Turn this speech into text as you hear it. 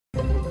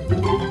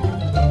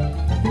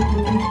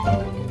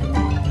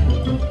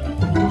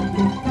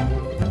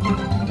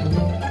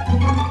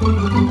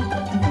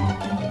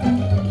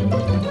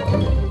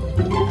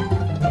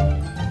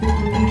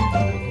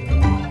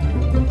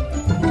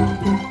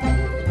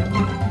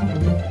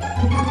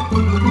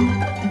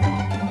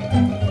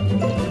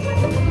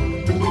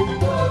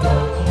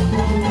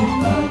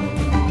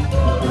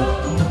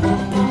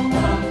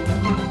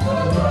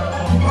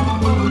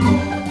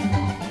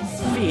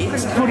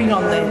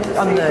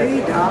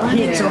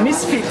hits, or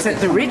Misfits at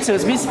the Ritz. It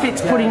was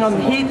Misfits putting on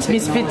the hits,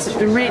 Misfits at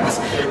the Ritz,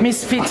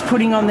 Misfits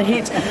putting on the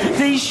hits.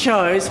 These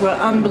shows were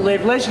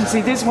unbelievable. As you can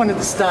see, there's one of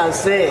the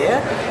stars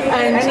there,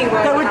 and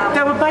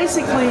they were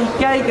basically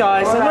gay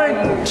guys. They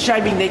weren't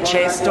shaving their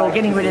chest or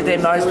getting rid of their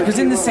mows, because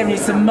in the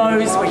 70s the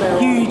mows were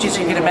huge, as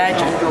you can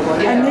imagine.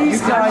 And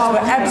these guys were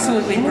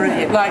absolutely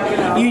brilliant. Like,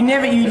 you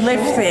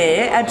left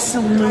there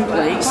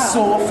absolutely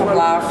sore from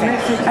laughing.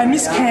 And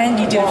Miss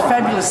Candy did a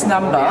fabulous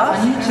number.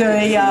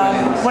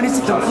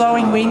 The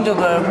blowing wind or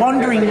the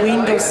wandering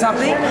wind or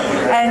something,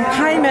 and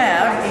came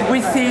out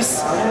with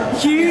this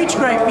huge,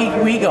 great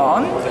big wig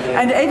on.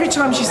 And every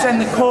time she sang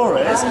the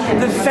chorus,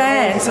 the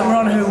fans that were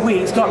on her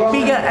wigs got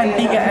bigger and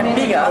bigger and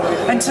bigger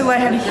until they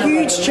had a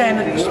huge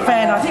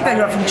fan. I think they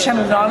got it from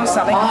Channel 9 or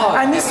something.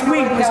 And this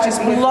wig was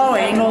just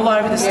blowing all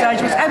over the stage.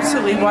 It was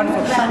absolutely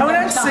wonderful. And we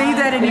don't see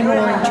that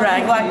anymore in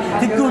drag,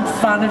 like the good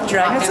fun of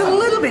drag. It's a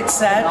little bit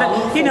sad,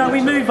 but you know,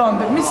 we move on.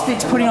 But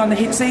Misfits putting on the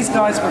hits, these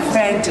guys were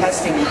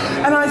fantastic.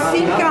 And I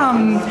think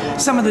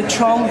some of the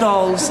troll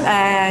dolls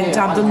and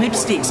the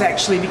lipsticks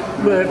actually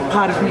were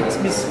part of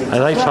Misfits. Are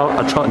they troll?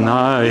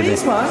 No.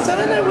 These ones, I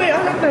don't know where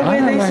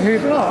these are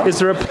from. Is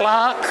there a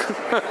plaque?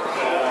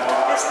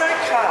 There's no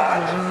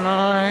card.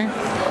 No.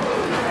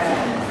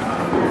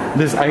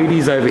 There's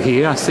 80s over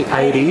here. I see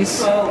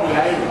 80s.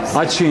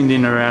 I tuned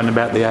in around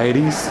about the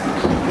 80s.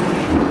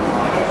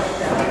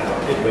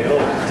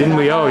 Didn't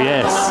we all?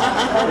 Yes.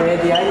 Yeah,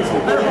 the 80s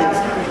were brilliant.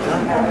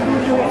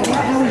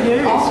 How are you?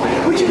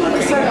 Would you like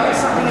to say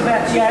something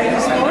about the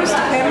 80s for us, the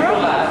camera?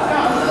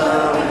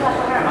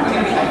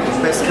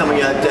 Best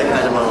coming out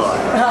decade of my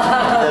life.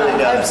 There we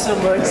go.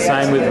 Absolutely.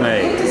 Same with me.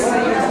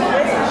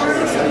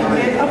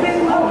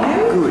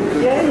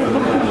 Good. Yeah, you're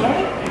looking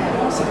great.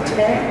 There's a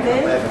tag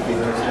there.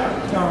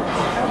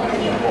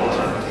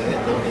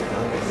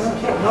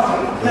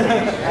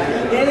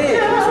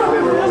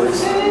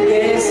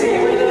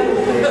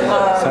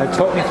 So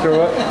talk me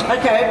through it.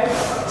 Okay,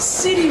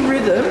 City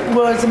Rhythm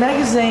was a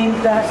magazine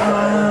that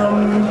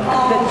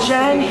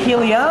Jan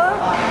Hillier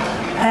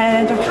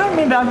and I can't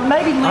remember,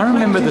 maybe I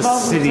remember the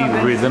City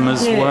Rhythm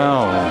as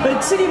well.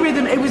 But City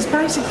Rhythm, it was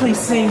basically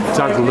seeing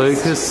Doug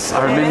Lucas,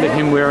 I remember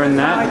him wearing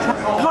that.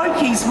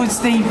 Pokies was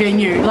the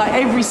venue. Like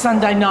every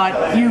Sunday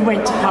night, you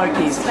went to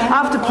Pokies.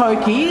 After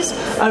Pokies,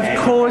 of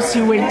course,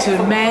 you went to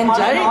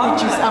Mandate,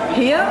 which is up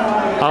here.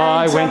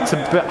 I went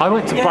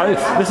to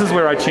both. This is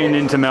where I tuned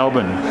into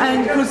Melbourne.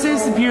 And of course,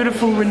 there's the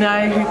beautiful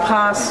Renee, who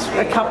passed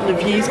a couple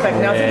of years back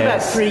now. I think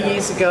about 3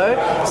 years ago.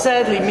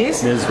 Sadly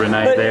missed. There's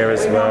Renee there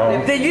as well.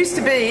 There used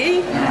to be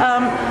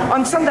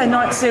on Sunday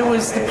nights there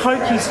was the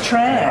Pokies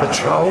tram. The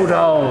Troll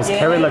Dolls,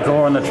 Kerry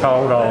Lagore and the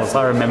Troll Dolls.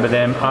 I remember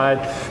them.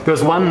 There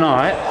was one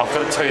night. I've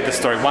got to tell you the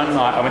story. One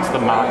night I went to the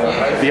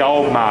market, the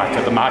old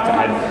market. The market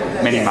had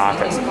many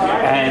markets,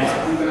 and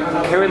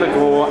Kerry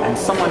Lagore and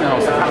someone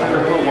else, I can't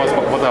remember who it was,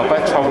 but they were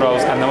both Troll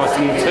Dolls, and they were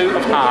singing two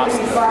of Hearts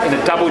in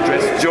a double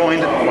dress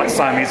joined like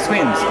Siamese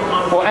twins.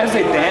 Well, as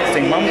they're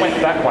dancing, one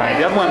went that way,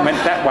 the other one went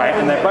that way,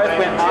 and they both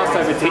went arse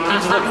over tit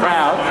into the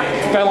crowd,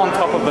 fell on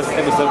top of us.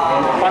 It was the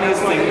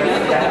funniest thing.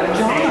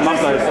 I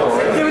love those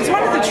stories. There was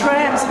one of the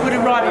trams that would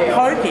arrive at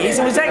Pokies.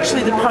 It was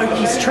actually the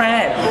Pokies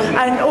tram,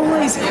 and all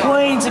these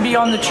queens would be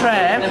on the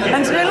tram,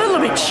 and they're a little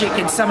bit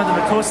chicken, some of them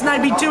of course, and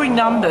they'd be doing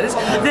numbers.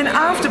 Then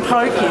after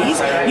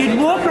Pokies, you'd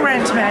walk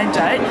around to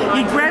Mandate,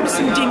 you'd grab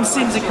some dim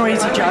sims at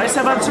Greasy Joe,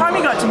 so by the time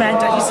you got to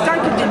Mandate, you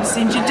stunk of dim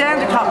sims, you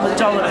downed a couple of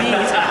dollar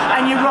beers,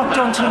 and you rocked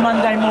on till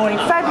Monday morning.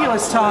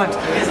 Fabulous times.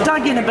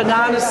 Doug in a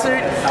banana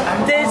suit.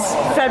 There's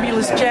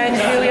fabulous Jan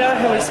Julia,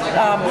 who is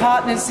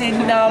partners in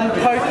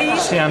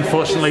Pokies. She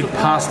unfortunately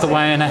passed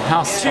away in a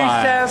house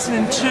fire.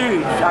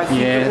 2002, I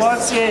think it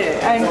was,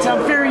 yeah. And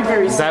very,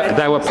 very sad.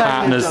 They were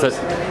partners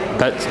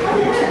that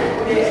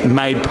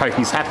made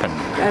Pokies happen.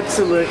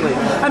 Absolutely.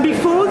 And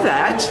before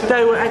that,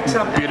 they were at...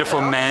 Beautiful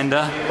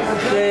Amanda,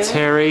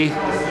 Terry,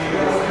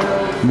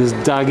 there's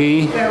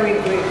Dougie.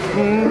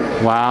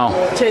 Wow.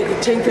 The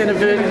 10th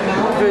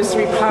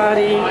anniversary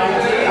party.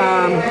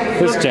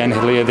 There's Jan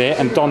Hillier there,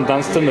 and Don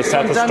Dunstan, the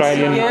South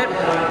Australian. Yep.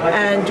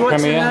 And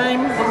what's her name?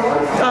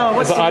 Oh,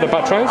 what's Is it Ida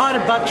Buttrose? Ida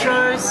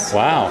Buttrose.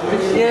 Wow.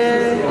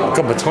 Yeah.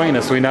 God, between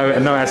us, we know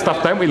our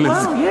stuff, don't we, Liz?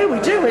 Oh, yeah, we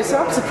do.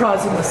 I'm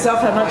surprising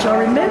myself how much I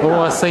remember.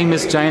 Oh, I see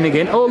Miss Jane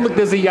again. Oh, look,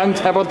 there's a young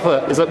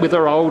Tabitha. Is it with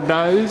her old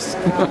nose?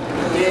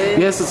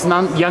 Yes, it's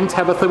young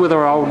Tabitha with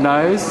her old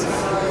nose.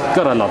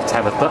 God, I love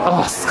Tabitha.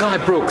 Oh, Sky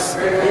Brooks,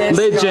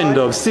 legend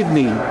of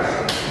Sydney,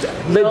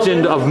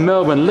 legend of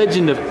Melbourne,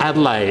 legend of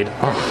Adelaide.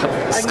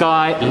 Oh,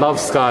 Sky, love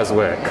Sky's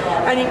work.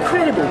 An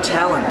incredible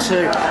talent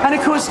too. And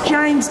of course,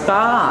 Jane's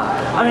Bar.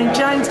 I mean,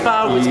 Jane's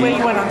Bar was where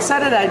you went on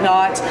Saturday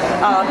night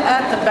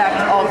at the back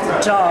of the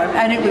Dome,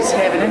 and it was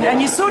heaven.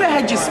 And you sort of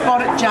had your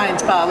spot at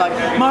Jane's Bar. Like,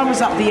 mine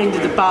was up the end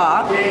of the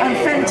bar. And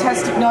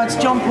fantastic nights.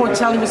 John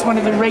Portelli was one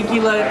of the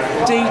regular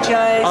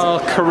DJs.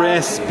 Oh,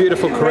 Caress,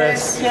 beautiful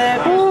Caress.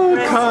 Yeah. Oh,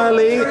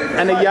 Kylie,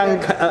 and a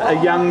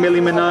young Millie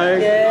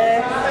Minogue.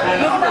 Yeah.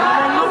 Look,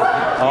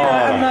 Oh.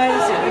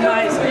 amazing,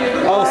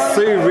 amazing. Oh,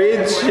 Sue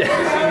Ridge.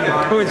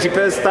 when she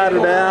first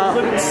started out.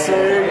 Look at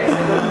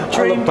Sue.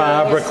 Dream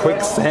Barbara girls.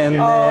 Quicksand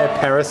there,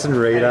 Paris and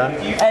Rita.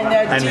 And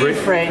our dear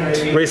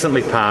friend.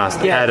 Recently passed,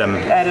 Adam.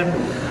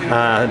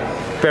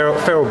 Feral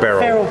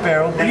Beryl. Feral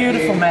Beryl,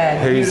 beautiful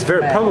man. Who's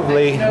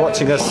probably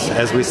watching us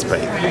as we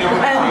speak.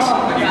 And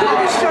look at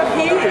this shot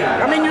here.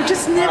 I mean, you'll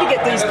just never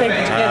get these people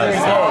together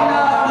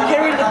again.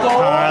 Kerry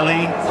Lagore.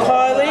 Kylie.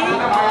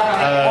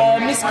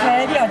 Miss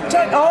Candy.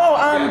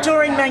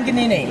 Doreen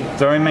Manganini.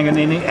 Doreen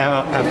Manganini,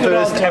 our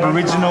first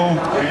Aboriginal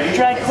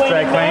drag queen.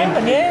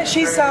 Queen. Yeah,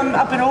 she's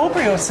up at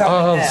Albury or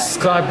something now.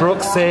 Sky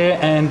Brooks there,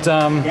 and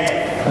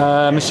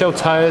Michelle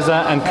Tozer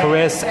and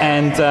Caress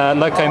and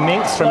Loco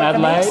Mix from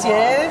Adelaide. Mix,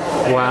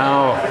 yeah.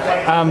 Wow.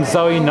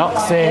 Zoe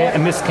Knox there,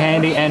 and Miss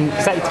Candy, and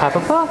is that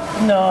Tabitha?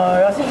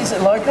 No, I think is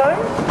it Loco?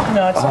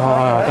 No, it's not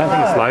Loco. I don't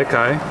think it's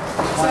Loco.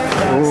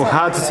 Oh,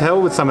 hard to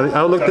tell with some of the...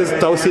 Oh, look, there's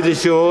Dulcie de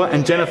Jour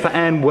and Jennifer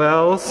Ann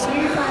Wells.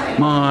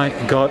 My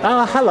God.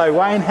 Oh, hello,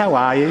 Wayne. How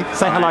are you?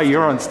 Say hello.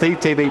 You're on Steve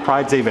TV,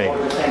 Pride TV.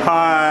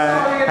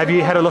 Hi. Have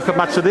you had a look at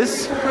much of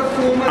this?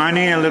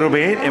 Only a little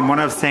bit, and what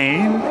I've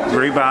seen,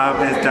 Rhubarb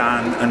has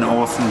done an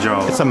awesome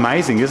job. It's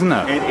amazing, isn't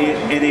it?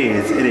 It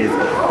is.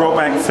 Brought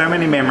back so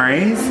many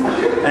memories,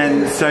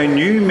 and so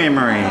new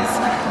memories.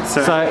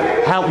 So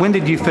when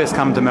did you first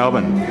come to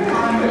Melbourne?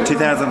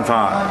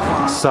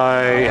 2005. So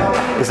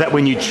is that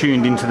when you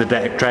tuned into the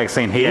drag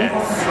scene here?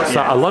 Yes.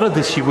 So a lot of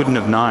this you wouldn't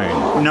have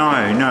known. No,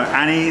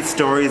 only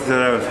stories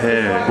that I've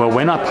heard. Well,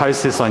 when I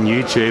post this on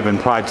YouTube and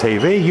Pride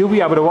TV, you'll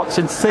be able to watch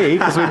and see,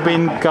 because we've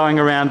been going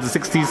around the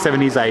 60s,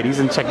 70s, 80s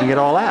and checking it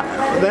all out.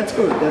 That's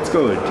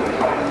good.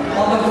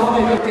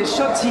 There's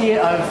shots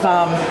here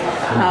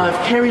of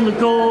Kerry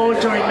Lagore,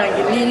 Doreen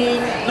Manganini,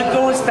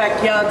 Lagore's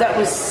backyard. That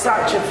was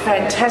such a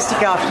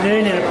fantastic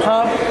afternoon in a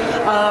pub.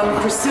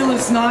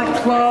 Priscilla's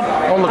nightclub.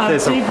 Oh, look,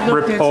 there's a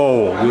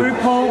RuPaul.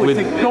 RuPaul with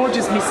the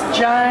gorgeous Miss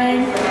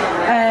Jane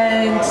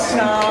and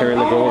Kerry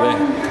Lagore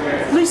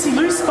there. Lucy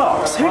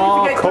Loosebox. Who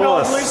can forget good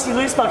old Lucy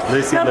Loosebox?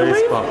 Lucy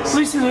Loosebox.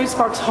 Lucy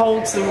Loosebox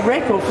holds the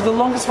record for the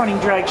longest running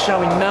drag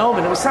show in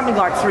Melbourne. It was something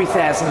like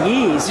 3,000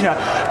 years, you know.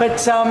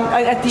 But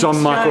at the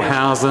John Michael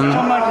Housen.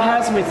 John Michael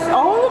Housen with,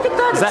 look at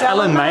that. Is that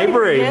Ellen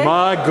Mabry? Yeah.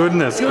 My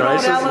goodness Good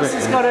gracious. old Alice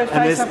has got her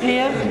face up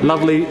here.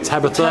 Lovely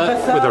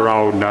Tabitha with her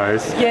old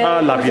nose. Yeah,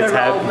 I love you,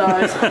 Tab.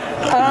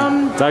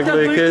 Doug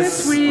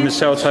Lucas, with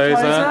Michelle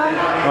Tozer.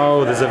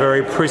 Oh, there's a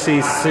very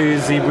pretty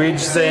Susie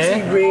Ridge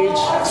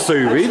there.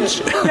 Sue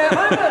Ridge. Now,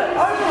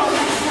 over on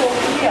this wall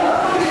here,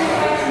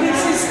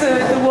 this is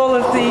the wall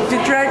of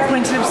the drag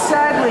queens that have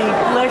sadly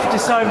left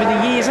us over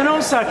the years, and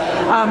also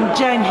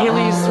Jane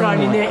Hilly is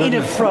thrown in there in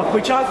a frock,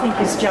 which I think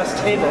is just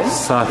heaven.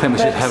 So I think we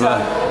should have a...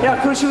 Yeah,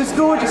 of course, she was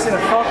gorgeous in a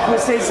frock. Of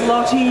course, there's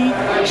Lottie,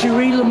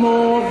 Cherie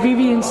Lamore,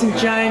 Vivian St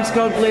James,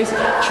 God bless,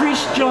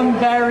 Trish, John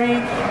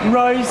Barry,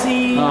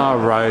 Rosie. Oh,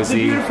 Rosie.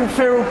 The beautiful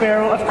Feral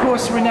Beryl. Of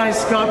course, Renee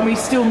Scott, and we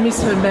still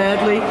miss her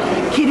madly.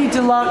 Kitty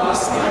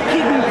Deluxe,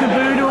 Kitten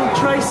Caboodle,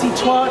 Tracy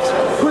Twat,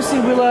 Pussy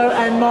Willow,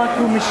 and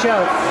Michael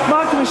Michelle.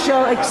 Michael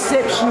Michelle,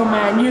 exceptional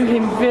man. Knew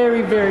him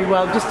very, very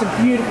well. Just a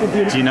beautiful,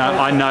 beautiful. Do you know,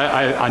 I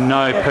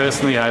know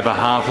personally over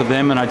half of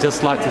them, and I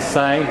just like to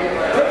say,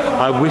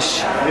 I wish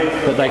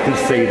that they can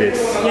see this.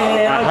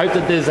 Yeah, I hope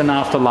that there's an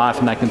afterlife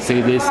and they can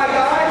see this.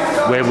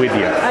 We're with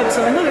you.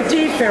 Absolutely. Look at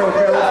dear Feral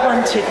Beryl with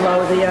one tick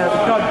lower the other.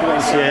 God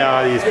bless you. Yeah,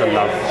 I used to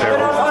love Feral.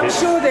 But I'm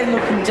sure they're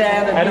looking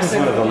down. And Adam's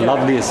one of the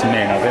loveliest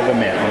men I've ever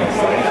met,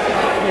 honestly.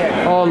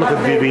 Yeah. Oh, look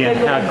at Vivian.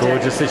 How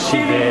gorgeous is she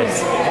there?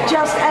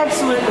 Just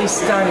absolutely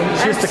stunning.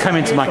 She used to come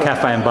into my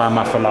cafe and buy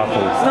my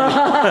falafels.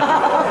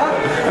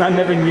 And I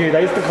never knew.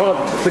 They used to call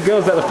it, the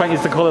girls at the front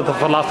used to call it the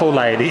falafel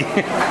lady.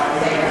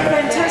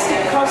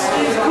 Fantastic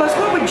costumes. Of course,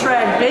 what would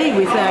drag be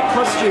without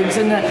costumes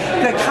and the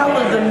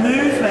colour, the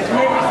movement and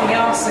everything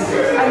else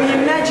and the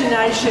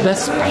imagination.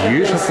 That's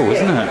beautiful,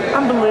 isn't it?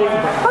 Unbelievable.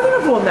 I think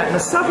I've worn that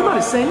myself. You might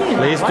have seen me.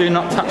 Please do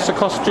not touch the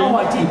costume. Oh,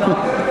 I did not.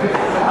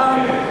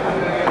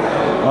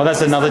 Oh,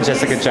 that's another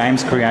Jessica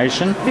James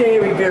creation.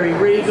 Very, very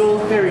regal.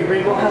 Very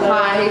regal. Hello.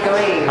 Hi, how you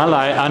going? Hello,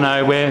 I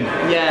know we're...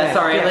 Yeah,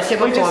 sorry, unless you're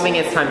performing,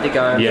 it's time to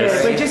go.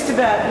 Yes. Yeah, we're just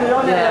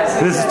about...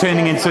 This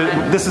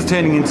is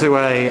turning into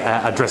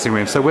a dressing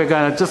room. So we're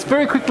going to just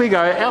very quickly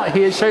go out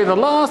here, show you the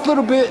last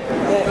little bit.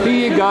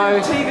 Here you go.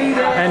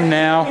 And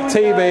now,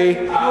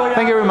 TV.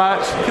 Thank you very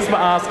much. Kiss my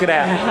ass, get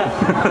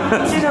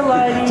out. Dinner,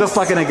 ladies. Just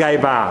like in a gay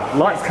bar.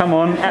 Lights come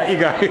on, out you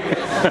go. Okay.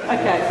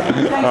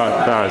 All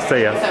right,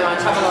 see ya. So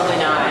much, have a lovely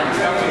night.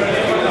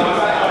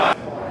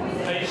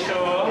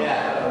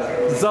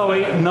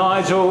 Zoe,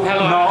 Nigel,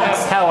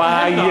 Knox, how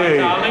are you?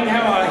 Darling,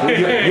 how are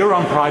you? You're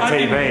on Pride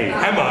TV.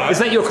 Am I? Is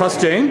that your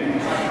costume?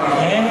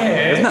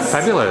 Yes. Isn't that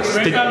fabulous?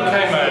 Rhubarb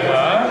came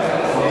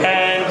over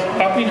and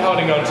I've been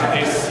holding on to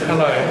this.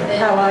 Hello.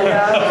 How are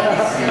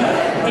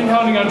you? Been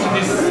holding on to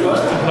this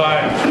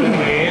like for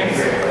years.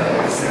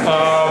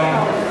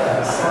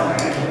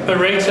 But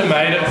Rita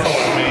made it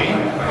for me.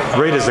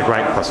 Rita's a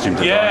great costume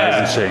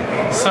designer, isn't she?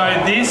 So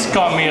this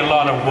got me a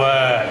lot of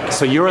work.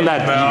 So you're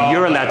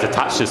allowed to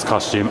touch this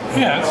costume.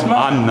 Yeah, it's mine.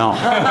 I'm not.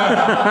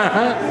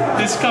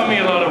 This got me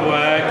a lot of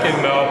work in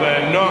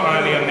Melbourne, not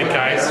only on the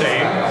gay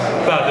scene,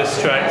 but the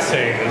straight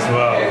scene as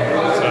well.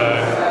 So,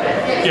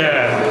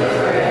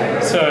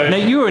 yeah. So Now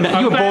you were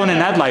born in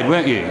Adelaide,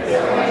 weren't you?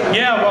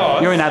 Yeah, I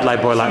was. You're an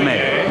Adelaide boy like me.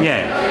 Yeah.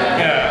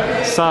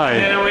 Yeah. So. And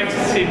then I went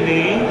to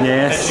Sydney,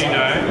 Yes. as you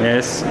know.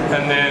 Yes.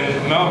 And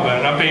then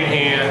Melbourne. I've been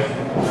here.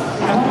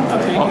 How long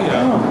have I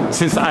been here?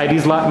 Since the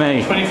 80s, like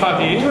me.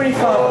 25 years.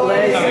 25 at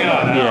least. Something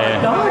like that.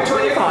 Yeah. No,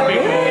 25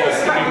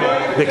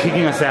 years. They're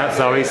kicking us out,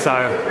 Zoe,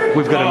 so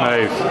we've got to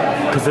move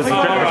because it's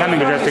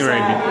becoming a dressing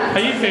room. Are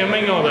you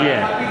filming all that?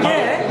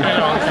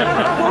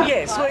 Yeah. Well,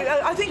 yes. Well,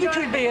 I think it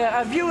could be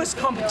a viewers'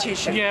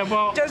 competition. Yeah,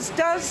 well- Does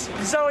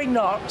Zoe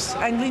Knox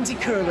and Linzi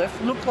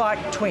Steve look like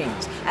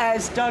twins?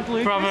 As Doug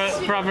Lucas?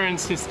 Brother and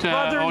sister,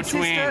 Brother or and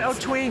sister twins. or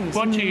twins.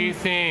 What do you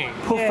think?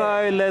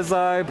 Puffo,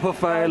 lezo,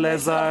 puffo,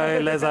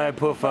 lezo, lezo,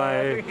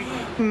 puffo.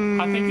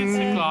 I think it's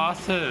the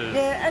glasses.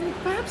 Yeah, and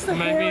perhaps the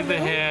hair. Maybe a the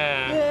little.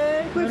 hair.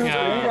 Yeah, we've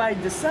Yeah. all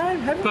played the same,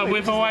 haven't But we?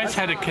 we've always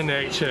had a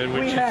connection,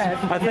 which We is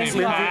have. I think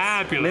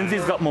fabulous.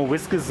 Lindsay's got more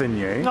whiskers than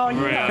you. Oh, you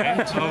Really?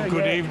 have too, Oh,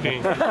 good yeah.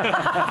 evening.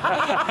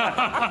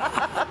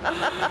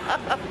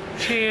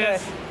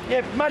 Cheers.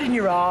 Yeah, mud in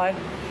your eye.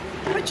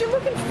 But you're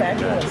looking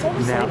fabulous,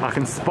 honestly. Now I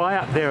can spy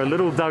up there a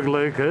little Doug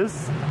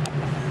Lucas.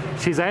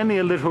 She's only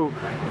a little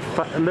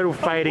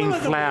fading Will o'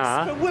 the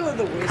flower. wisp, will o'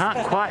 the wisp.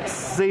 Can't quite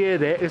see her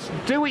there.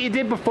 Do what you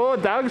did before,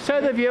 Doug.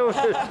 Show the viewers.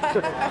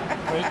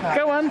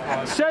 Go on.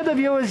 Show the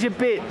viewers your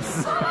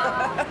bits.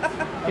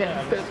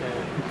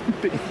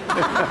 We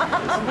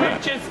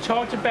just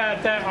talked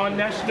about that on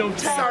national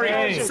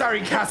TV.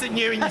 Sorry, cousin,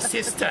 you and your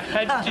sister.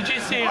 Did you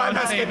see it I on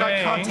must get my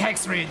TV?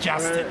 contacts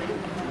readjusted.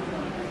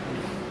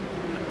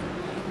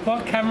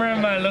 What camera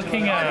am I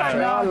looking at?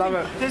 I love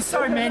it. There's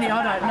so many,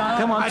 I don't know.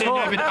 Come on, I don't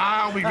know, talk. but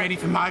are we ready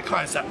for my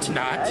close-up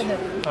tonight?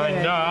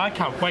 I know, I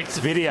can't wait to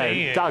see Video.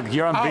 it. Doug,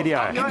 you're on video.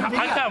 I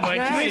can't wait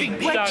to see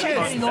Moving Doug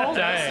pictures. on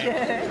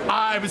day.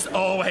 I was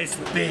always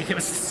big. It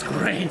was the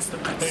screens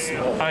that got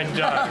small. I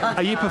know.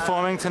 Are you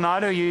performing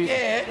tonight or are you?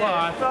 Yeah. Well,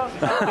 I thought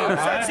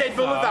Sunset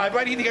Boulevard.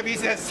 Why do you think I'm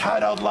using those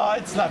tight old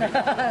lights? Love it.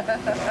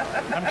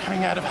 I'm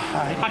coming out of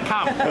hiding. I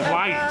can't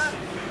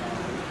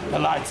wait. The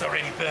light's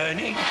already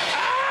burning.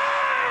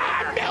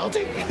 I'm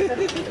melting.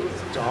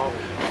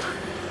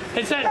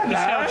 Is that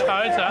Michelle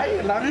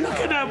Tozer? Look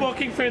at her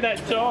walking through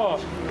that door.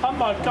 Oh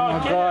my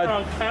God, get her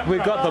on camera.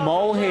 We've got them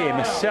all here.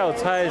 Michelle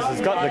Toes has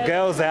got the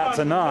girls out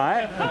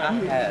tonight.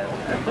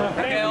 Look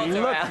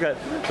at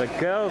the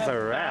girls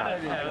are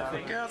out. The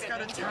girl's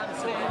got a ton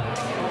of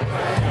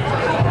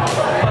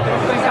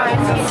We're going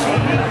to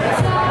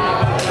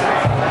see